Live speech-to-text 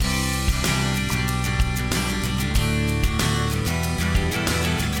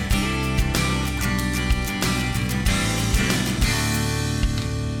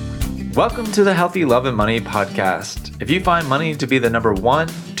Welcome to the Healthy Love and Money podcast. If you find money to be the number 1,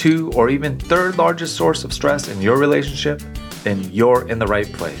 2, or even third largest source of stress in your relationship, then you're in the right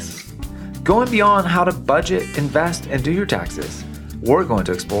place. Going beyond how to budget, invest, and do your taxes, we're going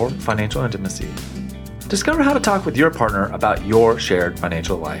to explore financial intimacy. Discover how to talk with your partner about your shared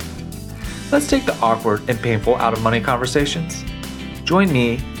financial life. Let's take the awkward and painful out of money conversations. Join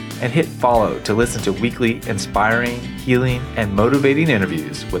me and hit follow to listen to weekly inspiring, healing, and motivating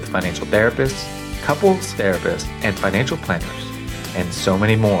interviews with financial therapists, couples therapists, and financial planners, and so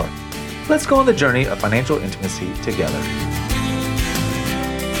many more. Let's go on the journey of financial intimacy together.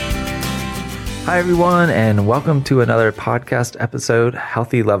 Hi, everyone, and welcome to another podcast episode,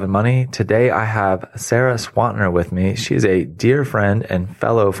 Healthy Love and Money. Today, I have Sarah Swantner with me. She's a dear friend and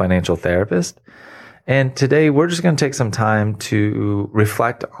fellow financial therapist. And today we're just going to take some time to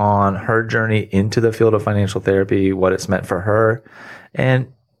reflect on her journey into the field of financial therapy, what it's meant for her.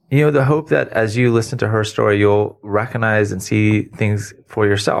 And, the hope that as you listen to her story, you'll recognize and see things for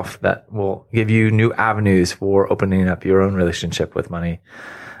yourself that will give you new avenues for opening up your own relationship with money.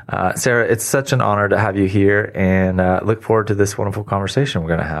 Sarah, it's such an honor to have you here and look forward to this wonderful conversation we're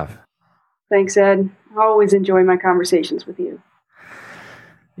going to have. Thanks, Ed. I always enjoy my conversations with you.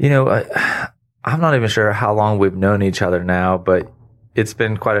 I'm not even sure how long we've known each other now, but it's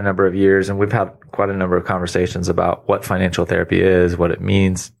been quite a number of years, and we've had quite a number of conversations about what financial therapy is, what it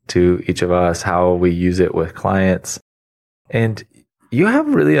means to each of us, how we use it with clients. And you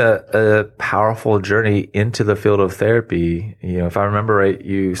have really a powerful journey into the field of therapy. If I remember right,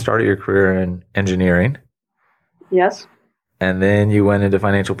 you started your career in engineering. Yes. And then you went into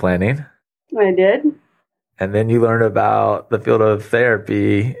financial planning. I did. And then you learned about the field of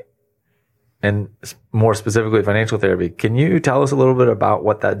therapy, and more specifically, financial therapy. Can you tell us a little bit about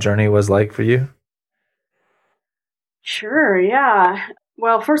what that journey was like for you? Sure, yeah.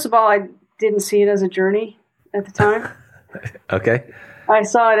 Well, first of all, I didn't see it as a journey at the time. Okay. I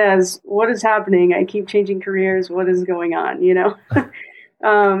saw it as, what is happening? I keep changing careers. What is going on?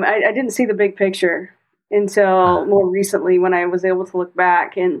 I didn't see the big picture until more recently when I was able to look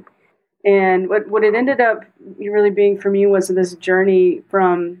back. And what it ended up really being for me was this journey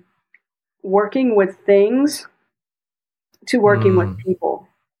from working with things to working with people.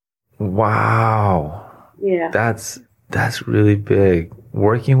 Wow. Yeah. That's really big.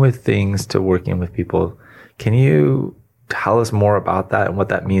 Working with things to working with people. Can you tell us more about that and what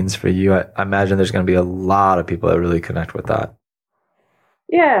that means for you? I imagine there's going to be a lot of people that really connect with that.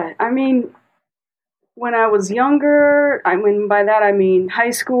 Yeah. When I was younger, by that I mean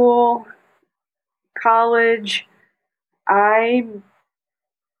high school, college, I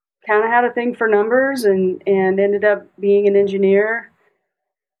kind of had a thing for numbers and ended up being an engineer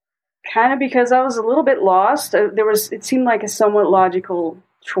kind of because I was a little bit lost. It seemed like a somewhat logical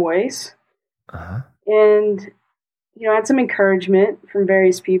choice. Uh-huh. And, I had some encouragement from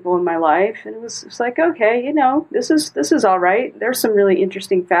various people in my life, and it was like, okay, this is all right. There's some really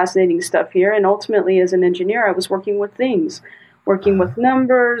interesting, fascinating stuff here. And ultimately, as an engineer, I was working with things, working with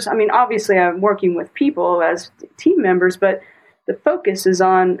numbers. Obviously I'm working with people as team members, but the focus is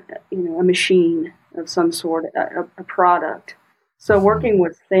on, a machine of some sort, a product. So working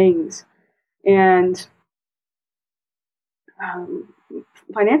with things. And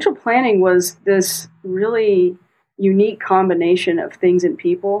financial planning was this really unique combination of things and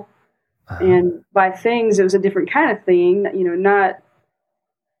people. Uh-huh. And by things, it was a different kind of thing, not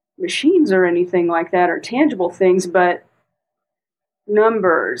machines or anything like that or tangible things, but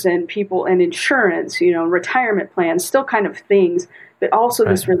numbers and people and insurance, retirement plans, still kind of things, but also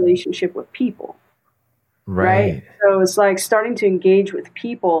this relationship with people. Right. So it's like starting to engage with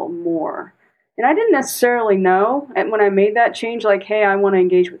people more. And I didn't necessarily know. And when I made that change, like, hey, I want to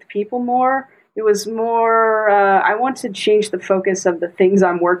engage with people more, it was more, I want to change the focus of the things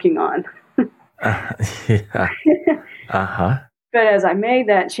I'm working on. Yeah. Uh-huh. But as I made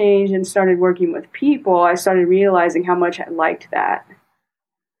that change and started working with people, I started realizing how much I liked that.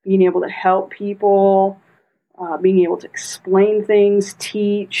 Being able to help people, being able to explain things,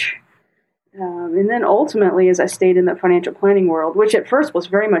 teach. And then ultimately, as I stayed in the financial planning world, which at first was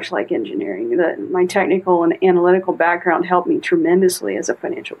very much like engineering, my technical and analytical background helped me tremendously as a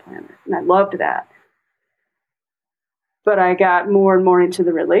financial planner. And I loved that. But I got more and more into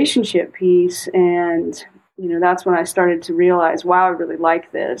the relationship piece, and that's when I started to realize, wow, I really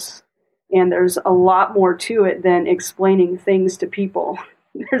like this. And there's a lot more to it than explaining things to people.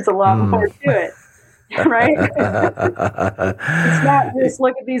 There's a lot more to it, right? It's not just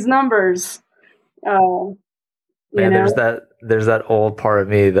look at these numbers. There's that old part of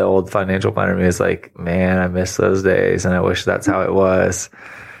me, the old financial planner of me is like, man, I miss those days and I wish that's how it was.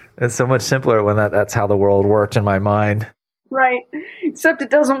 It's so much simpler when that's how the world worked in my mind. Right. Except it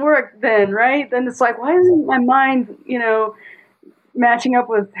doesn't work then, right? Then it's like, why isn't my mind, matching up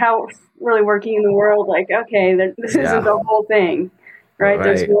with how it's really working in the world? Like, okay, this isn't the whole thing, right?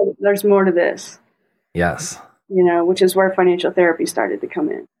 There's more to this. Yes. Which is where financial therapy started to come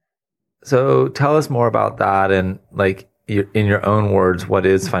in. So tell us more about that, and like in your own words, what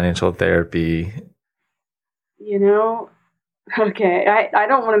is financial therapy? Okay, I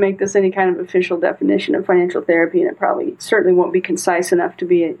don't want to make this any kind of official definition of financial therapy, and it probably certainly won't be concise enough to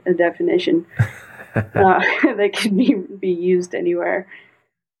be a definition that can be used anywhere.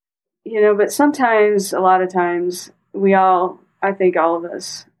 But sometimes, a lot of times, I think all of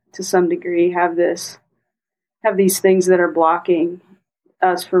us to some degree have these things that are blocking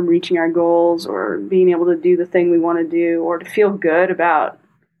us from reaching our goals or being able to do the thing we want to do, or to feel good about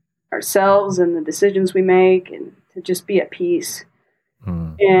ourselves and the decisions we make, and to just be at peace.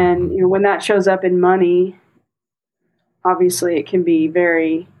 And when that shows up in money, obviously it can be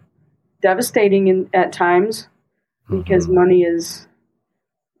very devastating at times, because money is,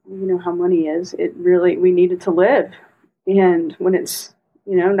 how money is. It really, we need it to live. And when it's,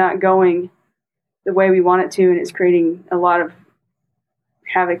 not going the way we want it to, and it's creating a lot of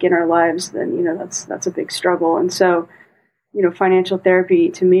havoc in our lives, then, that's a big struggle. And so, financial therapy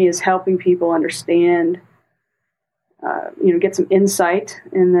to me is helping people understand, get some insight,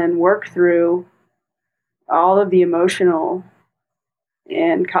 and then work through all of the emotional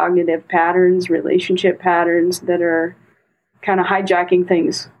and cognitive patterns, relationship patterns that are kind of hijacking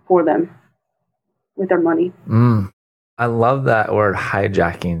things for them with their money. I love that word,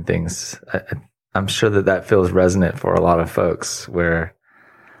 hijacking things. I'm sure that feels resonant for a lot of folks, where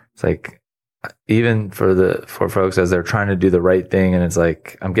it's like, even for folks as they're trying to do the right thing, and it's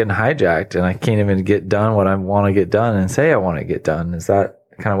like, I'm getting hijacked and I can't even get done what I want to get done and say I want to get done. Is that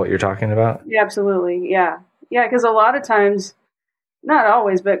kind of what you're talking about? Yeah, absolutely. Yeah. Yeah. Because a lot of times, not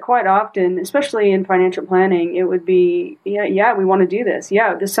always, but quite often, especially in financial planning, it would be, yeah, we want to do this.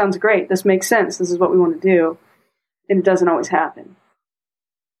 Yeah, this sounds great. This makes sense. This is what we want to do. And it doesn't always happen.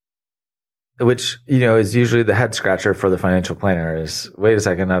 Which, is usually the head scratcher for the financial planner is, wait a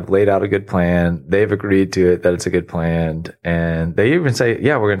second, I've laid out a good plan. They've agreed to it, that it's a good plan. And they even say,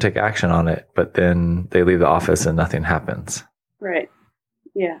 yeah, we're going to take action on it. But then they leave the office and nothing happens. Right.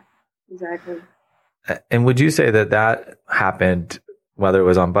 Yeah, exactly. And would you say that happened, whether it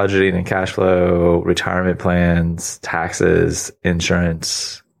was on budgeting and cash flow, retirement plans, taxes,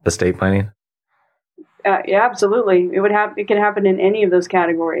 insurance, estate planning? Yeah, absolutely. It can happen in any of those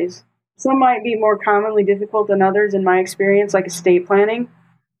categories. Some might be more commonly difficult than others, in my experience, like estate planning.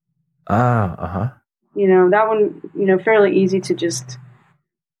 That one, fairly easy to just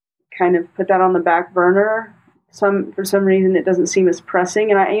kind of put that on the back burner. For some reason, it doesn't seem as pressing,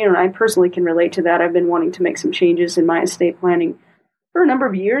 and I personally can relate to that. I've been wanting to make some changes in my estate planning for a number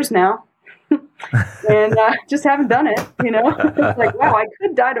of years now, and just haven't done it. It's like, wow, I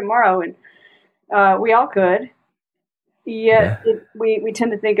could die tomorrow, and we all could. Yet we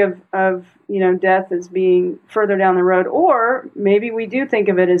tend to think of death as being further down the road, or maybe we do think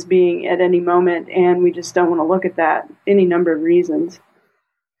of it as being at any moment, and we just don't want to look at that. Any number of reasons.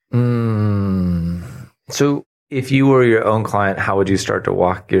 So if you were your own client, how would you start to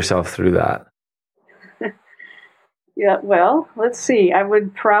walk yourself through that? Yeah, well, let's see. I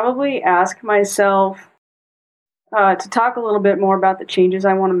would probably ask myself to talk a little bit more about the changes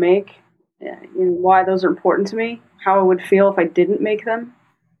I want to make, and why those are important to me, how I would feel if I didn't make them.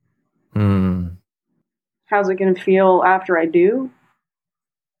 How's it going to feel after I do?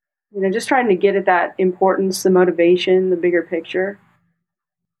 Just trying to get at that importance, the motivation, the bigger picture.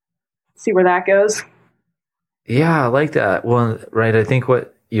 See where that goes. Yeah, I like that. Well, right. I think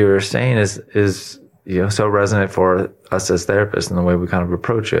what you're saying is so resonant for us as therapists, and the way we kind of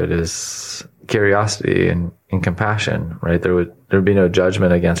approach it is curiosity and compassion, right? There'd be no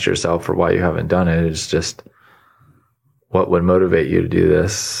judgment against yourself for why you haven't done it. It's just, what would motivate you to do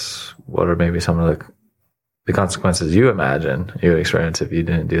this? What are maybe some of the consequences you imagine you would experience if you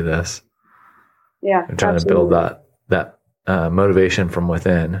didn't do this? Yeah, I'm trying to build that motivation from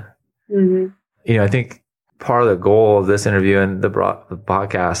within. I think part of the goal of this interview and the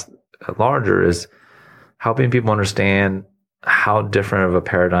podcast larger is helping people understand how different of a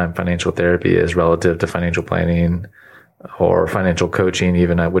paradigm financial therapy is relative to financial planning or financial coaching,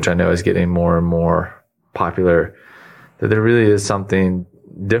 even, which I know is getting more and more popular. That there really is something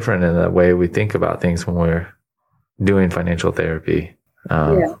different in the way we think about things when we're doing financial therapy.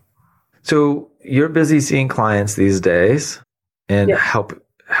 So you're busy seeing clients these days and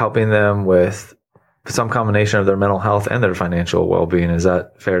helping them with some combination of their mental health and their financial well-being. Is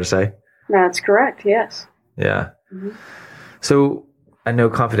that fair to say? That's correct. Yes. Yeah. So I know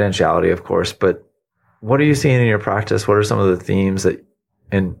confidentiality, of course, but what are you seeing in your practice? What are some of the themes that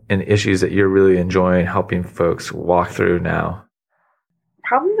and issues that you're really enjoying helping folks walk through now?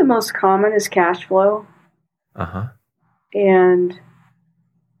 Probably the most common is cash flow. And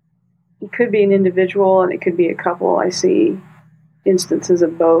it could be an individual and it could be a couple. I see instances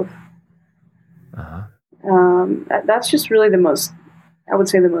of both. That's just really the most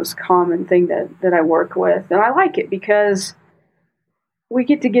common thing that I work with. And I like it because we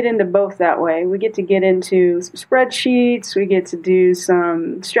get to get into both that way. We get to get into some spreadsheets. We get to do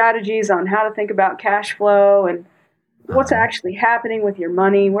some strategies on how to think about cash flow and what's actually happening with your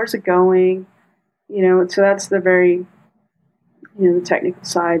money. Where's it going? So that's the very, the technical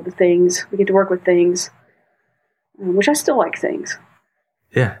side, the things. We get to work with things, which I still like things.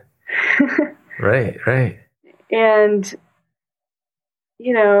 Yeah. Right. And,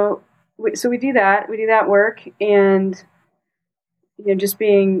 so we do that. We do that work and, just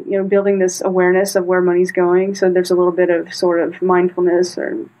being, building this awareness of where money's going. So there's a little bit of sort of mindfulness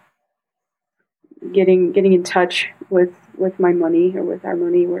or getting in touch with my money or with our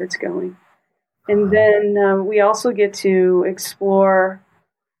money, where it's going. And then we also get to explore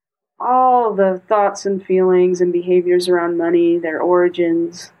all the thoughts and feelings and behaviors around money, their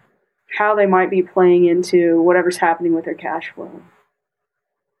origins, how they might be playing into whatever's happening with their cash flow.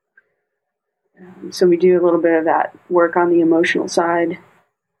 So we do a little bit of that work on the emotional side.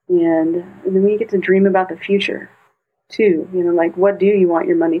 And then we get to dream about the future too. Like, what do you want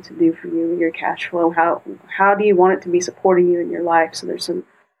your money to do for you, your cash flow? How do you want it to be supporting you in your life? So there's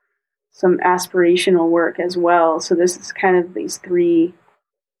some aspirational work as well. So this is kind of these three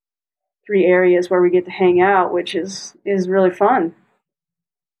areas where we get to hang out, which is really fun.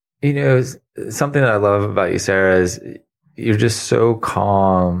 Something that I love about you, Sarah, is you're just so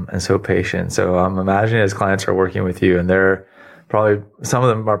calm and so patient. So I'm imagining as clients are working with you and they're probably, some of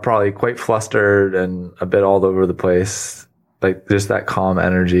them are probably quite flustered and a bit all over the place. Like just that calm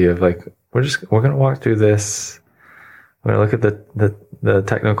energy of like, we're going to walk through this. We're going to look at the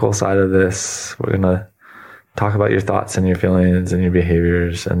technical side of this. We're going to talk about your thoughts and your feelings and your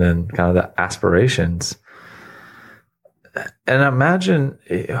behaviors and then kind of the aspirations. And imagine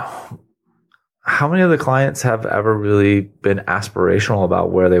how many of the clients have ever really been aspirational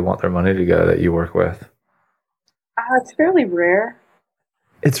about where they want their money to go that you work with? It's fairly rare.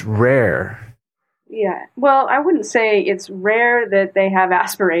 It's rare. Yeah. Well, I wouldn't say it's rare that they have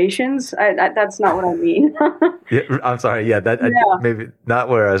aspirations. That's not what I mean. Yeah, I'm sorry. Yeah, maybe not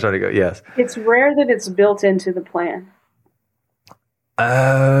where I was trying to go. Yes. It's rare that it's built into the plan.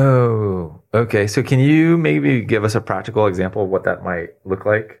 Oh, okay. So can you maybe give us a practical example of what that might look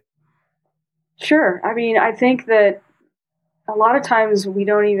like? Sure. I mean, I think that a lot of times we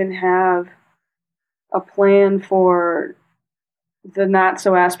don't even have a plan for the not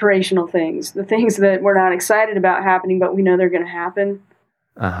so aspirational things, the things that we're not excited about happening, but we know they're going to happen.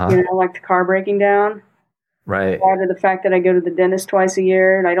 Like the car breaking down. Right. Or the fact that I go to the dentist twice a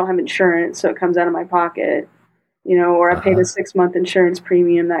year and I don't have insurance, so it comes out of my pocket. Or I pay the 6-month insurance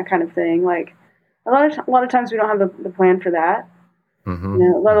premium, that kind of thing. Like a lot of times we don't have the plan for that.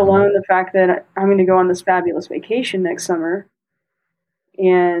 Let alone the fact that I'm going to go on this fabulous vacation next summer,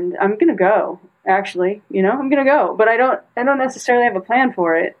 and I'm going to go. Actually, I'm going to go, but I don't necessarily have a plan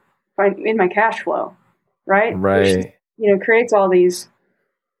for it in my cash flow, right? Right. Which, creates all these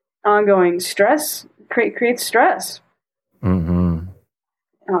ongoing stress. Creates stress.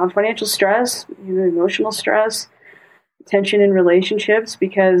 Financial stress, emotional stress, tension in relationships,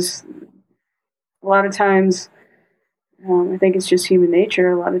 because a lot of times. I think it's just human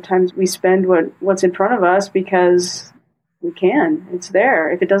nature. A lot of times we spend what's in front of us because we can. It's there.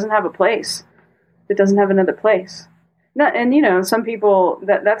 If it doesn't have a place, it doesn't have another place. Some people,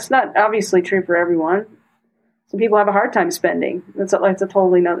 that's not obviously true for everyone. Some people have a hard time spending. That's a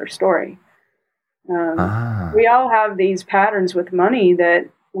totally another story. We all have these patterns with money that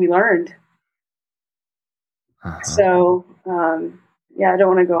we learned. So, I don't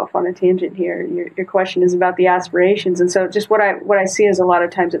want to go off on a tangent here. Your question is about the aspirations, and so just what I see is a lot of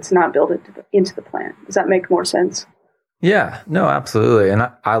times it's not built into the plan. Does that make more sense? Yeah, no, absolutely. And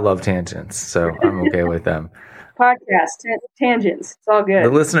I love tangents, so I'm okay with them. Podcast tangents, it's all good. The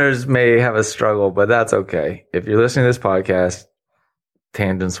listeners may have a struggle, but that's okay. If you're listening to this podcast,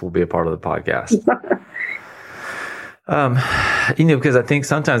 tangents will be a part of the podcast. Because I think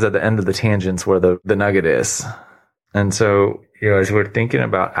sometimes at the end of the tangents where the nugget is. And so, as we're thinking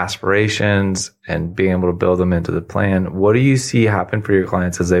about aspirations and being able to build them into the plan, what do you see happen for your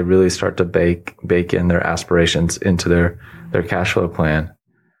clients as they really start to bake in their aspirations into their cash flow plan?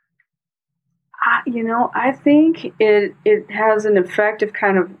 I think it has an effect of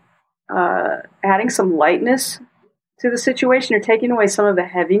kind of adding some lightness to the situation, or taking away some of the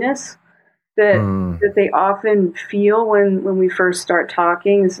heaviness that they often feel when we first start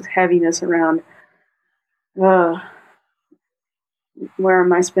talking. This heaviness around, where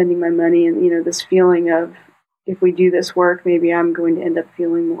am I spending my money? And, this feeling of, if we do this work, maybe I'm going to end up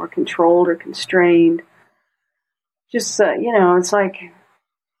feeling more controlled or constrained. Just, it's like, it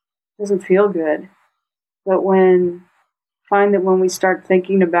doesn't feel good. But find that when we start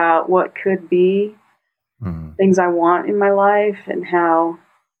thinking about what could be, things I want in my life, and how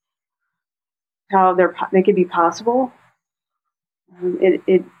they could be possible,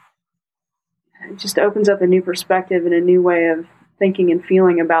 it just opens up a new perspective and a new way of thinking and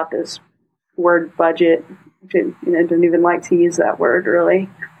feeling about this word budget. I don't even like to use that word, really.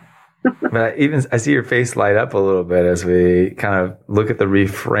 But I see your face light up a little bit as we kind of look at the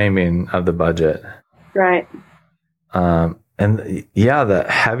reframing of the budget. Right. And the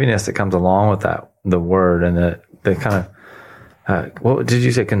heaviness that comes along with that, the word, and the kind of, what did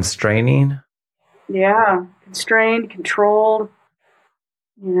you say, constraining? Yeah. Constrained, controlled.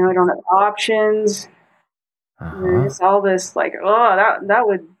 I don't have options. It's all this like, I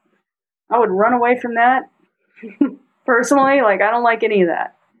would run away from that personally. Like, I don't like any of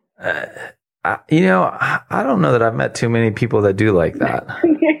that. I don't know that I've met too many people that do like that.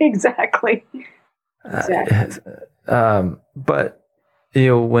 Exactly. But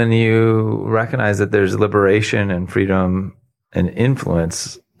when you recognize that there's liberation and freedom and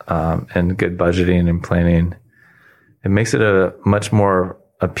influence, and good budgeting and planning, it makes it a much more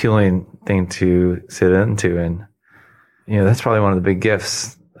appealing thing to sit into. And, that's probably one of the big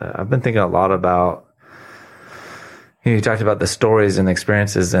gifts. I've been thinking a lot about, you talked about the stories and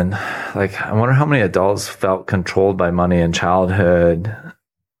experiences, and like, I wonder how many adults felt controlled by money in childhood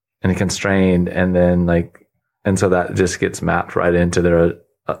and constrained, and then and so that just gets mapped right into their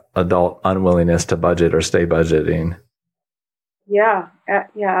adult unwillingness to budget or stay budgeting. Yeah,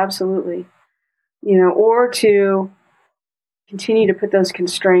 absolutely. Or to continue to put those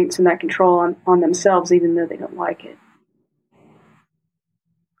constraints and that control on themselves, even though they don't like it.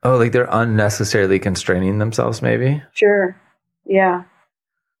 Oh, like they're unnecessarily constraining themselves, maybe? Sure. Yeah.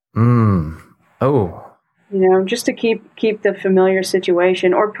 Oh. Just to keep the familiar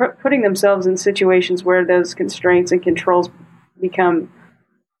situation, or putting themselves in situations where those constraints and controls become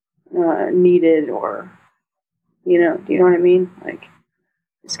needed, or, do you know what I mean? Like,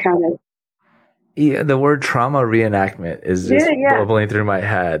 it's kind of... Yeah, the word trauma reenactment is just bubbling through my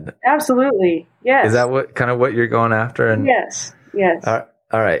head. Absolutely. Yes. Is that what you're going after? And yes.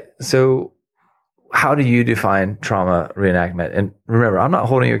 All right. So how do you define trauma reenactment? And remember, I'm not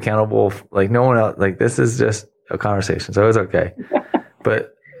holding you accountable. Like, no one else, like, this is just a conversation, so it's okay.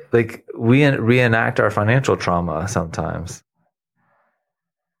 But like, we reenact our financial trauma sometimes.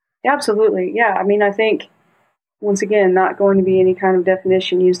 Absolutely. Yeah. I mean, I think, once again, not going to be any kind of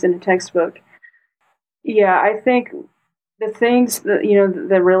definition used in a textbook. Yeah, I think the things that,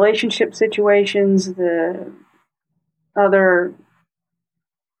 the relationship situations, the other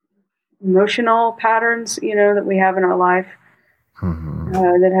emotional patterns, that we have in our life,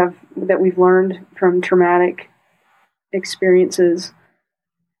 that we've learned from traumatic experiences,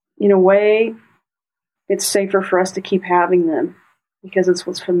 in a way, it's safer for us to keep having them because it's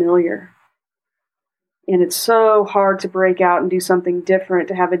what's familiar. And it's so hard to break out and do something different,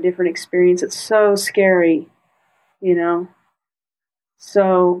 to have a different experience. It's so scary,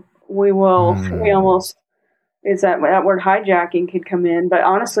 So we almost, is that word hijacking could come in. But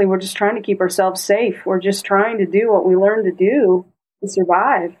honestly, we're just trying to keep ourselves safe. We're just trying to do what we learned to do to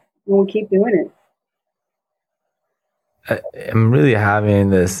survive. And we keep doing it. I'm really having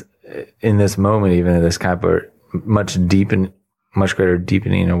this, in this moment, even in this kind of much greater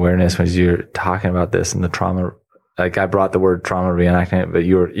deepening awareness when you're talking about this and the trauma. Like, I brought the word trauma reenactment, but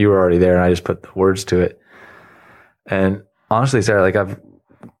you were already there, and I just put the words to it. And honestly, Sarah, like, I've,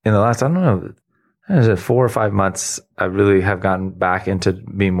 in the last, I don't know, 4 or 5 months, I really have gotten back into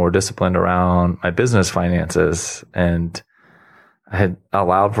being more disciplined around my business finances. And I had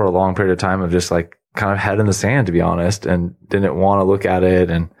allowed for a long period of time of just like kind of head in the sand, to be honest, and didn't want to look at it.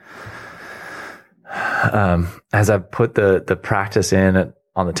 And as I put the practice in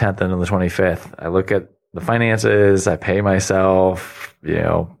on the 10th and on the 25th, I look at the finances, I pay myself,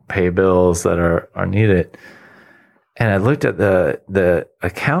 pay bills that are needed. And I looked at the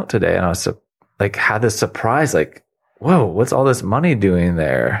account today, and I was like, had this surprise, like, whoa, what's all this money doing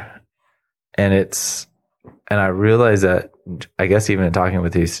there? And I realize that, I guess even in talking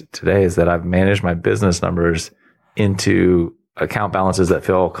with you today, is that I've managed my business numbers into account balances that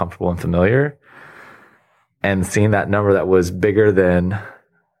feel comfortable and familiar. And seeing that number that was bigger than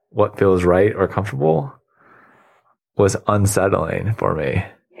what feels right or comfortable was unsettling for me.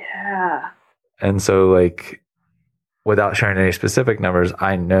 Yeah. And so, like, without sharing any specific numbers,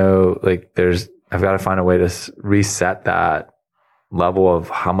 I know, like, I've got to find a way to reset that level of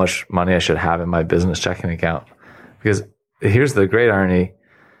how much money I should have in my business checking account. Because here's the great irony.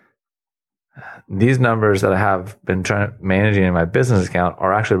 These numbers that I have been managing in my business account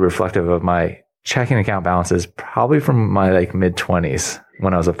are actually reflective of my checking account balances, probably from my like mid 20s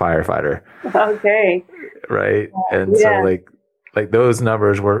when I was a firefighter. Okay. Right. And so like those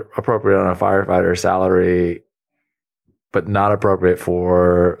numbers were appropriate on a firefighter salary, but not appropriate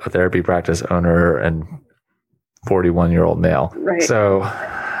for a therapy practice owner and 41-year-old male. Right. So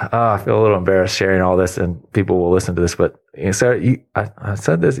I feel a little embarrassed sharing all this, and people will listen to this, but Sarah, I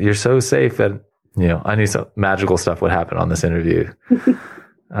said this, you're so safe that, I knew some magical stuff would happen on this interview.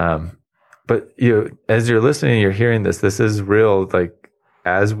 But as you're listening, you're hearing this is real. Like,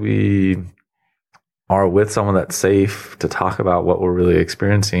 as we are with someone that's safe to talk about what we're really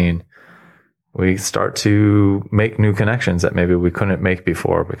experiencing, we start to make new connections that maybe we couldn't make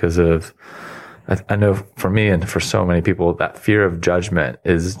before because of, I know for me and for so many people, that fear of judgment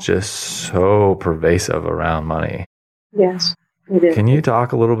is just so pervasive around money. Yes, it is. Can you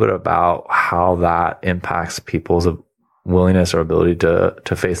talk a little bit about how that impacts people's willingness or ability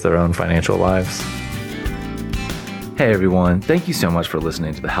to face their own financial lives? Hey everyone, thank you so much for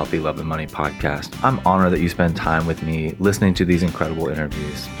listening to the Healthy Love and Money podcast. I'm honored that you spend time with me listening to these incredible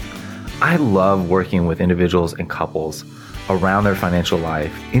interviews. I love working with individuals and couples around their financial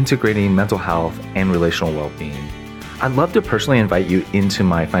life, integrating mental health and relational well-being. I'd love to personally invite you into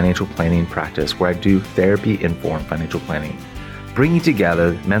my financial planning practice where I do therapy-informed financial planning, bringing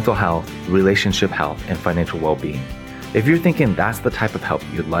together mental health, relationship health, and financial well-being. If you're thinking that's the type of help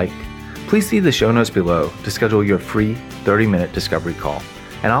you'd like, please see the show notes below to schedule your free 30-minute discovery call.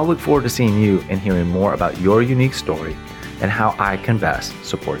 And I'll look forward to seeing you and hearing more about your unique story and how I can best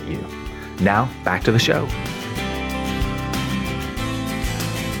support you. Now, back to the show.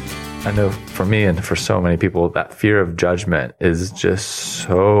 I know for me and for so many people, that fear of judgment is just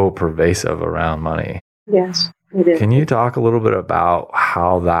so pervasive around money. Yes, it is. Can you talk a little bit about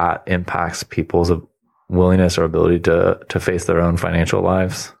how that impacts people's willingness or ability to face their own financial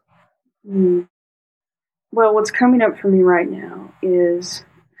lives? Well, what's coming up for me right now is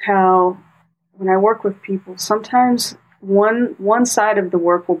how when I work with people, sometimes one side of the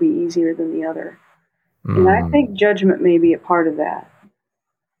work will be easier than the other. And I think judgment may be a part of that.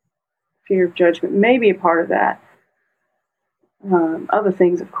 Fear of judgment may be a part of that. Other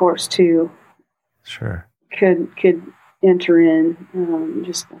things, of course, too. Sure. Could enter in.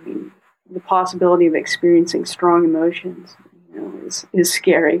 The possibility of experiencing strong emotions, is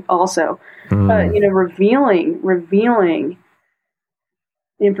scary also. But, revealing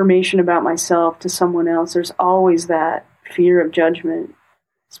information about myself to someone else, there's always that fear of judgment,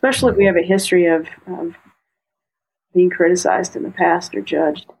 especially if we have a history of being criticized in the past or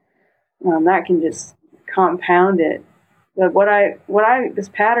judged. That can just compound it. But this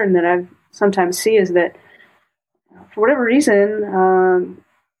pattern that I sometimes see is that for whatever reason,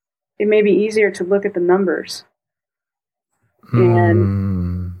 it may be easier to look at the numbers.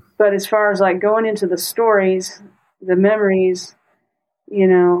 But as far as like going into the stories, the memories,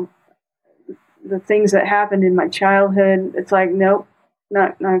 the things that happened in my childhood, it's like, nope,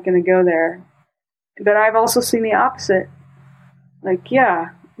 not going to go there. But I've also seen the opposite. Like, yeah,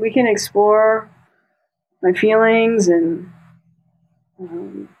 we can explore my feelings and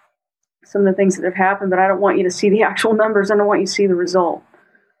some of the things that have happened, but I don't want you to see the actual numbers. I don't want you to see the result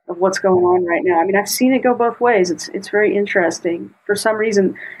of what's going on right now. I mean, I've seen it go both ways. It's very interesting. For some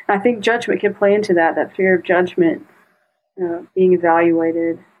reason, I think judgment can play into that fear of judgment, being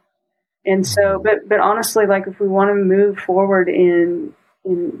evaluated. And so, but honestly, like if we want to move forward in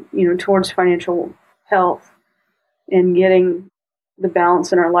towards financial health and getting the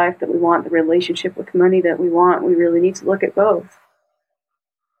balance in our life that we want, the relationship with money that we want, we really need to look at both.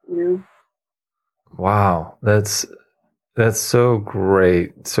 Wow, that's so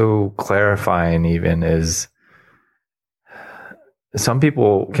great, so clarifying. Even is some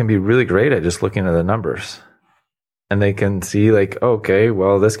people can be really great at just looking at the numbers, and they can see like, okay,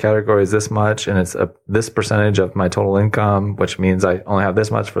 well, this category is this much, and it's this percentage of my total income, which means I only have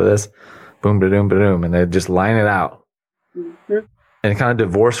this much for this. Boom, ba-doom, ba-doom, and they just line it out. Mm-hmm. and kind of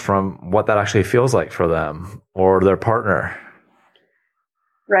divorced from what that actually feels like for them or their partner.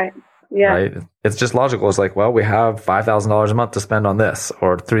 Right. Yeah. Right. It's just logical. It's like, well, we have $5,000 a month to spend on this,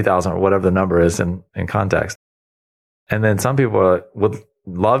 or 3,000, or whatever the number is in context. And then some people would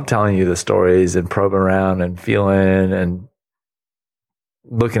love telling you the stories and probing around and feeling and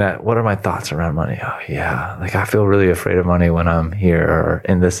looking at, what are my thoughts around money? Oh yeah. Like, I feel really afraid of money when I'm here or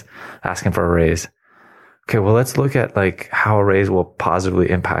in this asking for a raise. Okay. Well, let's look at like how a raise will positively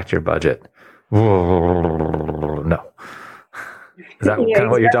impact your budget. No. Is that kind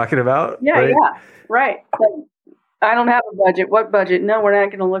of what you're talking about? Yeah. Right? Yeah. Right. Like, I don't have a budget. What budget? No, we're not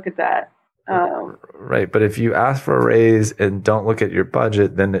going to look at that. Right. But if you ask for a raise and don't look at your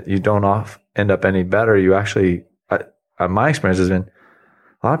budget, then you don't end up any better. You actually, my experience has been,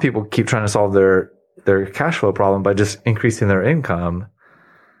 a lot of people keep trying to solve their cash flow problem by just increasing their income,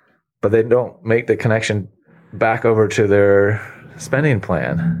 but they don't make the connection back over to their spending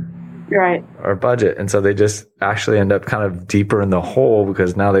plan. Right. Or budget. And so they just actually end up kind of deeper in the hole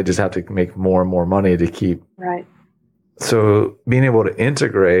because now they just have to make more and more money to keep. Right. So being able to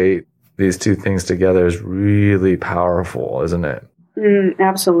integrate these two things together is really powerful, isn't it?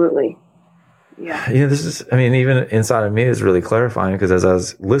 Absolutely. Yeah. This is, even inside of me is really clarifying, because as I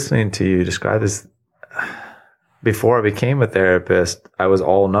was listening to you describe this, before I became a therapist, I was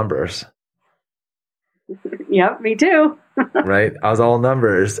all numbers. Yep, me too. Right? I was all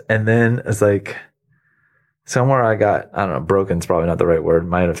numbers. And then it's like somewhere I got, I don't know, broken's probably not the right word.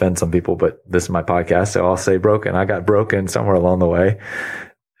 Might offend some people, but this is my podcast, so I'll say broken. I got broken somewhere along the way.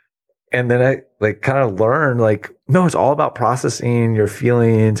 And then I kind of learned no, it's all about processing your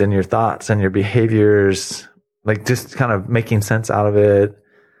feelings and your thoughts and your behaviors, just kind of making sense out of it,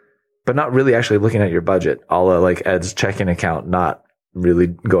 but not really actually looking at your budget, a la Ed's checking account, not really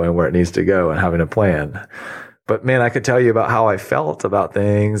going where it needs to go and having a plan. But man, I could tell you about how I felt about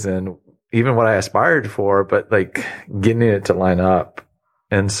things and even what I aspired for, but getting it to line up.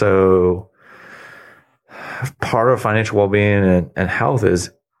 And so part of financial well-being and health is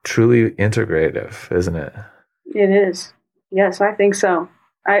truly integrative, isn't it? It is. Yes, I think so.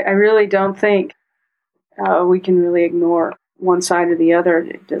 I really don't think we can really ignore one side or the other.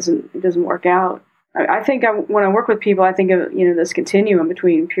 It doesn't work out. I think when I work with people, I think of this continuum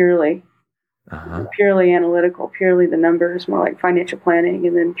between purely analytical, purely the numbers, more like financial planning,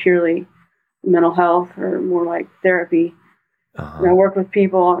 and then purely mental health, or more like therapy. And I work with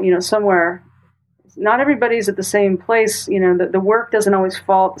people, somewhere. Not everybody's at the same place. The work doesn't always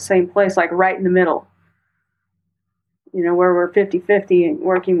fall at the same place, like right in the middle, where we're 50-50 and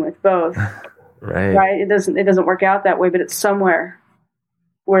working with both. Right. It doesn't work out that way, but it's somewhere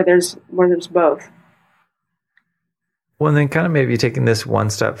where there's both. Well, and then kind of maybe taking this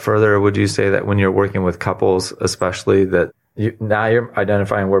one step further, would you say that when you're working with couples, especially, that now you're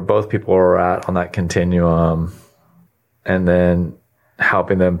identifying where both people are at on that continuum, and then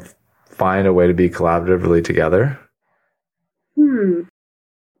helping them find a way to be collaboratively together?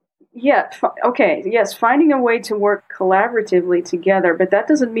 Yeah. Okay. Yes. Finding a way to work collaboratively together, but that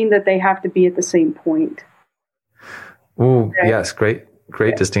doesn't mean that they have to be at the same point. Ooh, okay. Yes. Great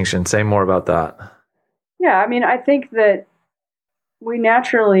distinction. Say more about that. Yeah. I think that we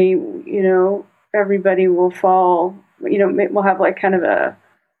naturally, everybody will fall, we'll have kind of a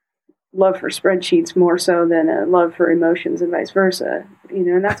love for spreadsheets more so than a love for emotions, and vice versa,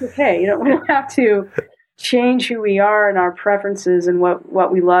 and that's okay. We don't have to change who we are and our preferences and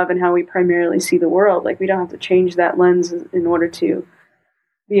what we love and how we primarily see the world. We don't have to change that lens in order to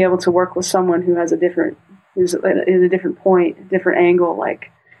be able to work with someone who's at a different point, a different angle.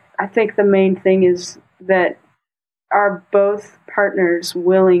 I think the main thing is that are both partners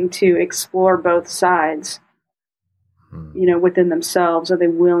willing to explore both sides, within themselves? Are they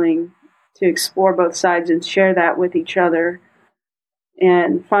willing to explore both sides and share that with each other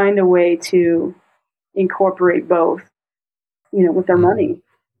and find a way to incorporate both, with their money?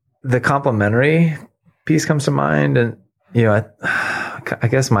 The complementary piece comes to mind. And, I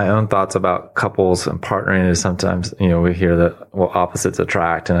guess my own thoughts about couples and partnering is sometimes, we hear that, opposites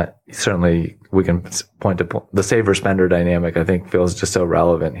attract. And certainly we can point to the saver spender dynamic, I think feels just so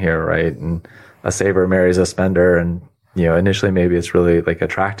relevant here, right? And a saver marries a spender, and, initially maybe it's really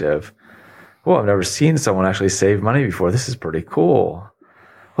attractive. Well, I've never seen someone actually save money before. This is pretty cool.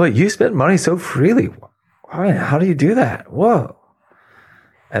 Well, you spend money so freely. How do you do that? Whoa.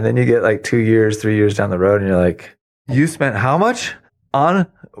 And then you get 2 years, 3 years down the road, and you're like, you spent how much on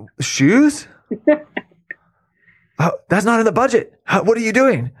shoes? Oh, that's not in the budget. What are you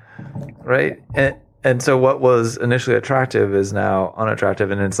doing? Right. And so what was initially attractive is now unattractive.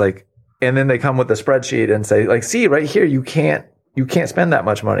 And it's and then they come with a spreadsheet and say, see right here, you can't you can't spend that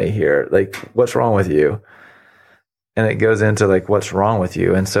much money here. Like, what's wrong with you? And it goes into like, what's wrong with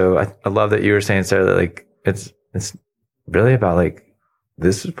you? And so I love that you were saying, Sarah, that like, it's really about like,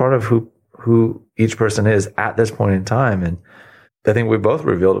 this is part of who each person is at this point in time. And I think we both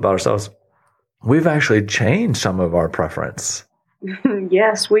revealed about ourselves. We've actually changed some of our preference.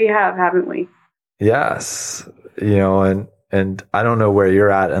 Yes, we have, haven't we? Yes. And I don't know where you're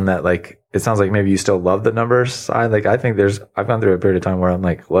at, and that like, it sounds like maybe you still love the numbers side. Like, I think I've gone through a period of time where I'm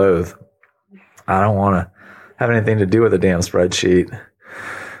like, loath. I don't want to have anything to do with a damn spreadsheet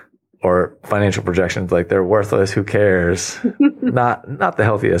or financial projections. Like, they're worthless. Who cares? Not the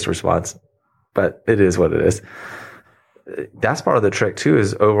healthiest response, but it is what it is. That's part of the trick too,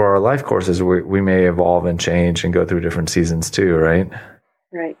 is over our life courses, we may evolve and change and go through different seasons too, right?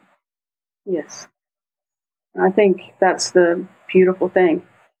 Right. Yes. I think that's the beautiful thing.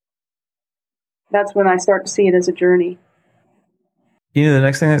 That's when I start to see it as a journey. The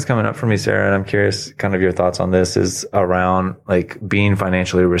next thing that's coming up for me, Sarah, and I'm curious kind of your thoughts on this, is around like being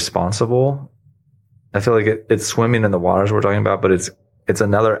financially responsible. I feel like it's swimming in the waters we're talking about, but it's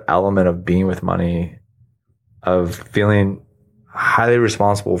another element of being with money, of feeling highly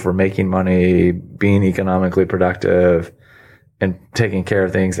responsible for making money, being economically productive, and taking care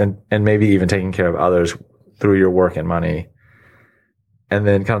of things, and maybe even taking care of others through your work and money. And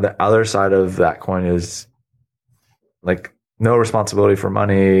then kind of the other side of that coin is like no responsibility for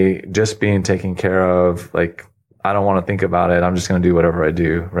money, just being taken care of. Like, I don't want to think about it. I'm just going to do whatever I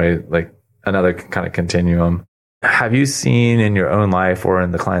do, right? Like another kind of continuum. Have you seen in your own life or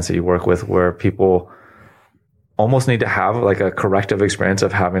in the clients that you work with where people almost need to have like a corrective experience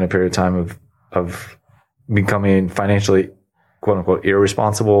of having a period of time of becoming financially, quote unquote,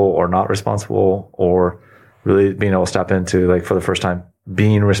 irresponsible or not responsible, or really being able to step into, like, for the first time,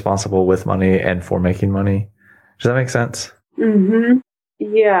 being responsible with money and for making money? Does that make sense? Mm-hmm.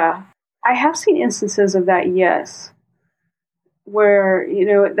 Yeah. I have seen instances of that, yes. Where,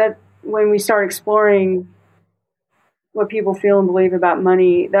 that when we start exploring what people feel and believe about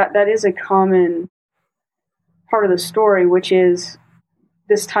money, that is a common part of the story, which is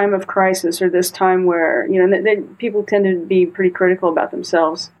this time of crisis, or this time where, people tend to be pretty critical about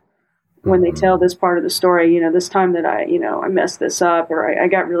themselves when they tell this part of the story, this time that I messed this up, or I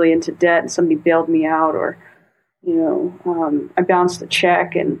got really into debt and somebody bailed me out, or, I bounced a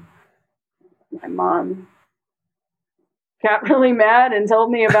check and my mom got really mad and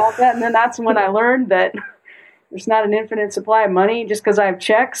told me about that. And then that's when I learned that there's not an infinite supply of money just because I have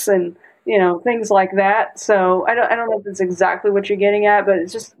checks and, things like that. So I don't know if that's exactly what you're getting at, but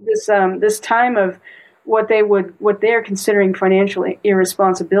it's just this time of what they're considering financial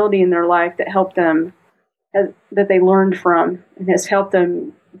irresponsibility in their life that helped them, that they learned from, and has helped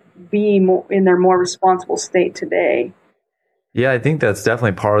them be more in their more responsible state today. Yeah, I think that's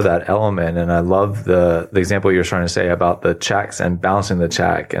definitely part of that element. And I love the example you're trying to say about the checks and bouncing the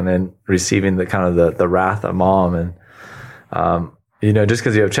check and then receiving the kind of the wrath of mom. And, just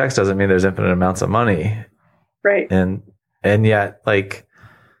because you have checks doesn't mean there's infinite amounts of money. Right. And yet, like,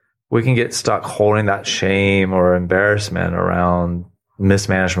 we can get stuck holding that shame or embarrassment around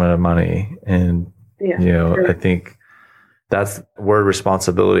mismanagement of money. And, sure. I think that's where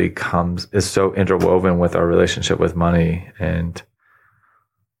responsibility is so interwoven with our relationship with money and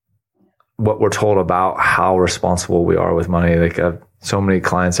what we're told about how responsible we are with money. Like, so many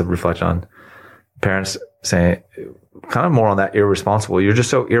clients have reflected on parents saying kind of more on that irresponsible. You're just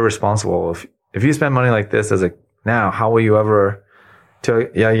so irresponsible. If you spend money like this now, how will you ever,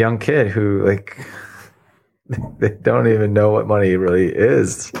 to a young kid who, like, they don't even know what money really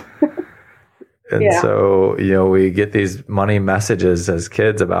is. And so, we get these money messages as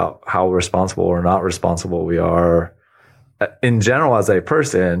kids about how responsible or not responsible we are in general as a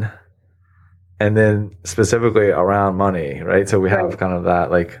person, and then specifically around money, right? So we have kind of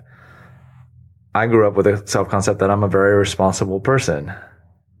that, like, I grew up with a self-concept that I'm a very responsible person.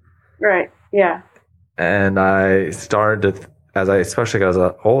 Right. Yeah. And I started to, especially as I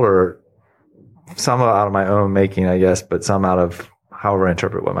got older, some out of my own making, I guess, but some out of however I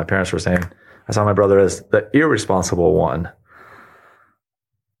interpret what my parents were saying, I saw my brother as the irresponsible one.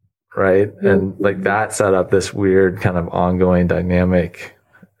 Right. Mm-hmm. And like that set up this weird kind of ongoing dynamic.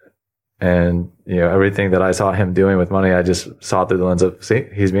 And, everything that I saw him doing with money, I just saw through the lens of, see,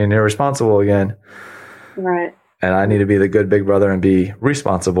 he's being irresponsible again. Right. And I need to be the good big brother and be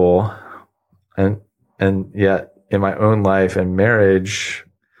responsible. And yet in my own life and marriage,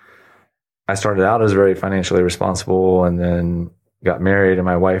 I started out as very financially responsible, and then got married, and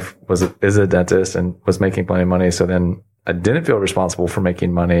my wife is a dentist and was making plenty of money. So then I didn't feel responsible for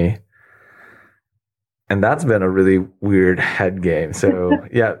making money. And that's been a really weird head game. So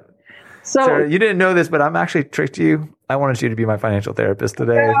yeah. So Sarah, you didn't know this, but I'm actually tricked you. I wanted you to be my financial therapist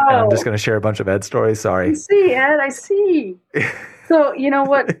today, and I'm just going to share a bunch of Ed stories. Sorry. I see, Ed, I see. So, you know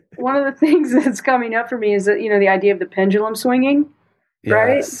what? One of the things that's coming up for me is that, the idea of the pendulum swinging,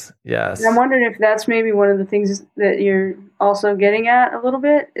 right? Yes. And I'm wondering if that's maybe one of the things that you're also getting at a little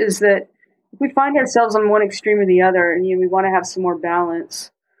bit, is that if we find ourselves on one extreme or the other, and we want to have some more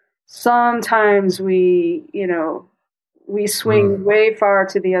balance, sometimes we swing way far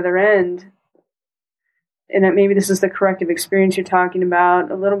to the other end. And that maybe this is the corrective experience you're talking about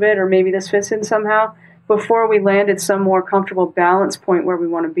a little bit, or maybe this fits in somehow, before we land at some more comfortable balance point where we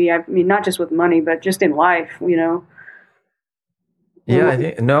want to be. I mean, not just with money, but just in life, Yeah,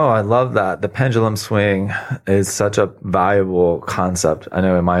 I love that. The pendulum swing is such a valuable concept. I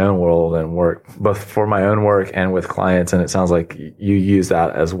know in my own world and work, both for my own work and with clients, and it sounds like you use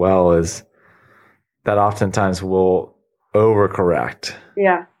that as well, as that oftentimes will overcorrect.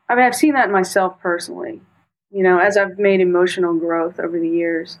 Yeah. I mean, I've seen that in myself personally, as I've made emotional growth over the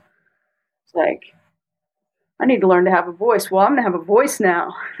years. It's like, I need to learn to have a voice. Well, I'm going to have a voice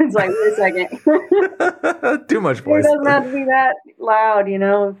now. It's like, wait a second. Too much voice. It doesn't have to be that loud,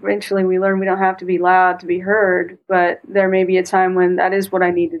 Eventually we learn we don't have to be loud to be heard, but there may be a time when that is what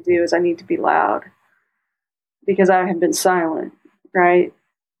I need to do, is I need to be loud because I have been silent, right?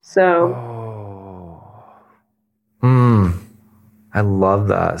 So... I love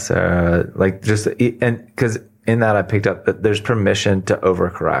that, Sarah. Like, and because in that I picked up that there's permission to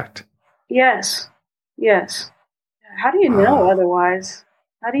overcorrect. Yes. How do you know otherwise?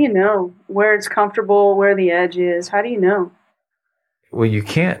 How do you know where it's comfortable, where the edge is? How do you know? Well, you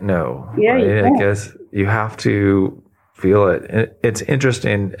can't know. Yeah, right? you can't. I guess you have to feel it. And it's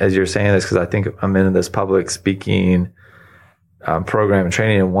interesting as you're saying this, because I think I'm in this public speaking program and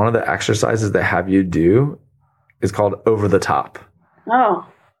training, and one of the exercises they have you do is called over the top. Oh.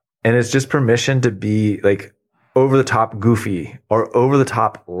 And it's just permission to be like over the top goofy or over the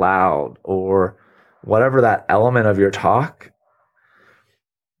top loud or whatever that element of your talk,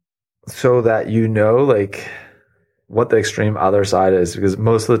 so that like what the extreme other side is. Because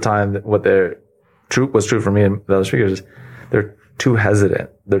most of the time what was true for me and the other speakers is they're too hesitant.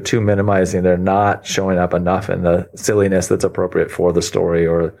 They're too minimizing. They're not showing up enough in the silliness that's appropriate for the story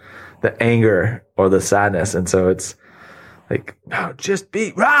or the anger or the sadness. And so it's like, no, just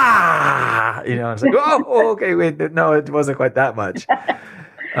be rah, it's like, oh, okay, wait, no, it wasn't quite that much.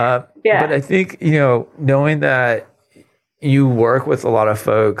 But I think, knowing that you work with a lot of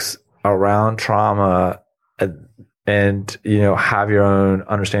folks around trauma and have your own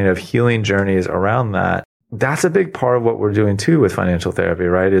understanding of healing journeys around that, that's a big part of what we're doing too with financial therapy,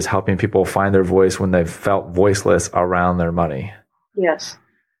 right? Is helping people find their voice when they've felt voiceless around their money. Yes.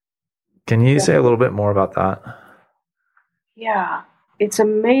 Can you say a little bit more about that? Yeah, it's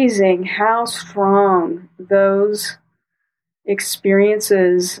amazing how strong those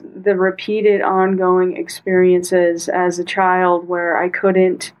experiences, the repeated ongoing experiences as a child where I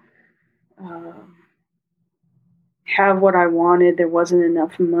couldn't have what I wanted, there wasn't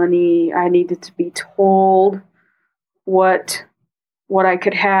enough money, I needed to be told what I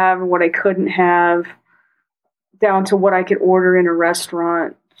could have and what I couldn't have, down to what I could order in a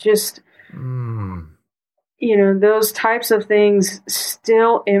restaurant. Just... those types of things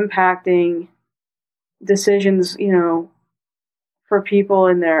still impacting decisions, for people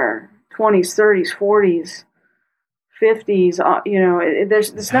in their 20s, 30s, 40s, 50s,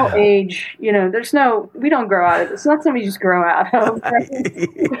 there's no age, we don't grow out of it. It's not something you just grow out of.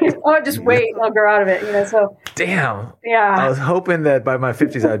 Right? Just wait, I'll grow out of it, so. Damn. Yeah. I was hoping that by my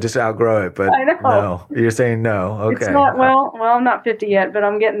 50s I'd just outgrow it, but I know. No, you're saying no. Okay. It's not, well, I'm not 50 yet, but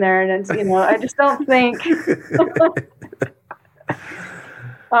I'm getting there, and it's, I just don't think,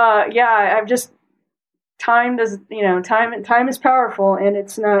 I've just, time does, time is powerful, and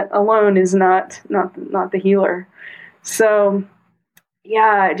it's not alone is not the healer. So,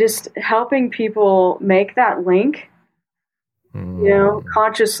 just helping people make that link,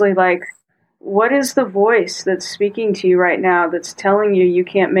 consciously, like, what is the voice that's speaking to you right now that's telling you you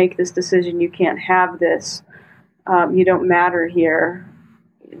can't make this decision, you can't have this, you don't matter here?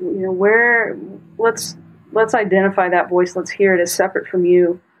 Let's identify that voice, let's hear it as separate from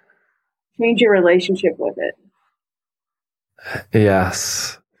you. Change your relationship with it.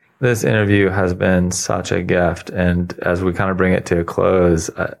 Yes. This interview has been such a gift. And as we kind of bring it to a close,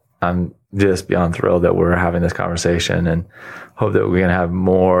 I'm just beyond thrilled that we're having this conversation, and hope that we can have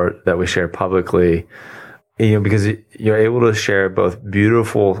more that we share publicly, because you're able to share both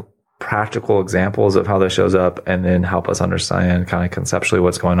beautiful, practical examples of how this shows up, and then help us understand kind of conceptually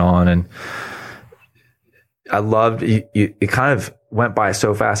what's going on. And I loved it kind of went by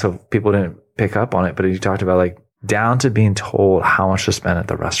so fast so people didn't pick up on it, but you talked about like down to being told how much to spend at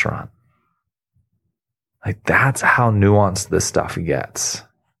the restaurant. Like that's how nuanced this stuff gets.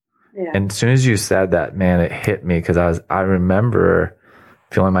 Yeah. And as soon as you said that, man, it hit me because I remember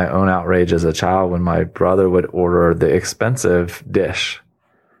feeling my own outrage as a child when my brother would order the expensive dish.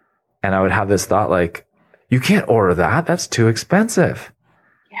 And I would have this thought like, you can't order that. That's too expensive.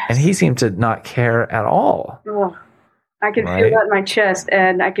 Yes. And he seemed to not care at all. Oh, I can feel that in my chest,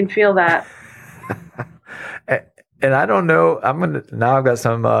 and I can feel that. And I don't know, now I've got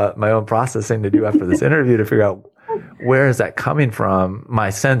some, my own processing to do after this interview to figure out where is that coming from. My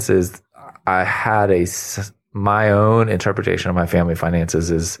sense is I had my own interpretation of my family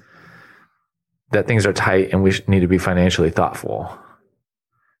finances is that things are tight and we need to be financially thoughtful.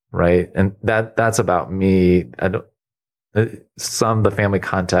 Right. And that's about me. Some of the family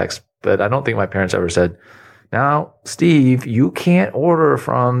context, but I don't think my parents ever said, now, Steve, you can't order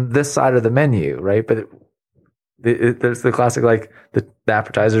from this side of the menu. Right. But there's the classic, like the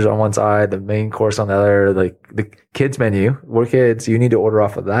appetizers on one side, the main course on the other, like the kids menu. We're kids. You need to order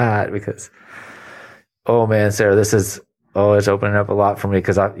off of that because, oh man, Sarah, it's opening up a lot for me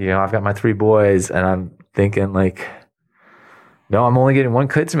because I've got my 3 boys and I'm thinking like, no, I'm only getting one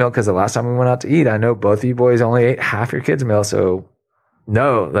kids meal because the last time we went out to eat, I know both of you boys only ate half your kids meal. So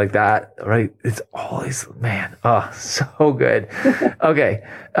no, like that, right? It's always, man, so good. Okay.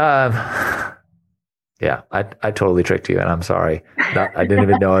 Yeah, I totally tricked you and I'm sorry. I didn't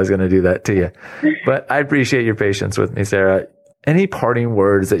even know I was going to do that to you, but I appreciate your patience with me, Sarah. Any parting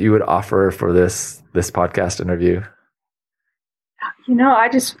words that you would offer for this podcast interview? I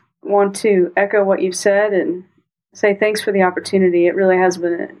just want to echo what you've said and say thanks for the opportunity. It really has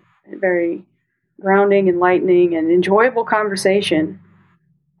been a very grounding, enlightening, and enjoyable conversation.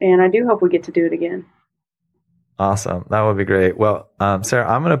 And I do hope we get to do it again. Awesome. That would be great. Well, Sarah,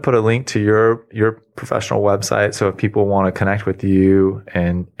 I'm going to put a link to your professional website. So if people want to connect with you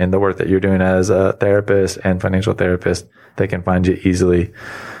and the work that you're doing as a therapist and financial therapist, they can find you easily.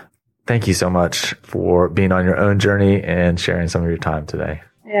 Thank you so much for being on your own journey and sharing some of your time today.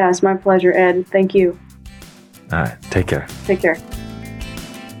 Yeah, it's my pleasure, Ed. Thank you. All right. Take care. Take care.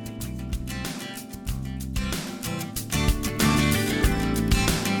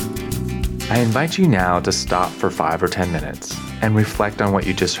 I invite you now to stop for 5 or 10 minutes and reflect on what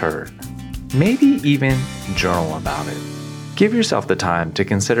you just heard. Maybe even journal about it. Give yourself the time to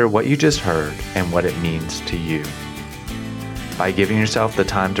consider what you just heard and what it means to you. By giving yourself the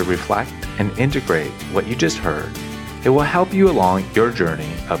time to reflect and integrate what you just heard, it will help you along your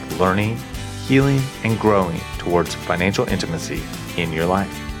journey of learning, healing, and growing towards financial intimacy in your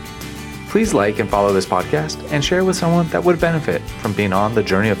life. Please like and follow this podcast and share with someone that would benefit from being on the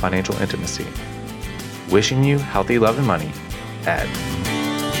journey of financial intimacy. Wishing you healthy love and money, Ed.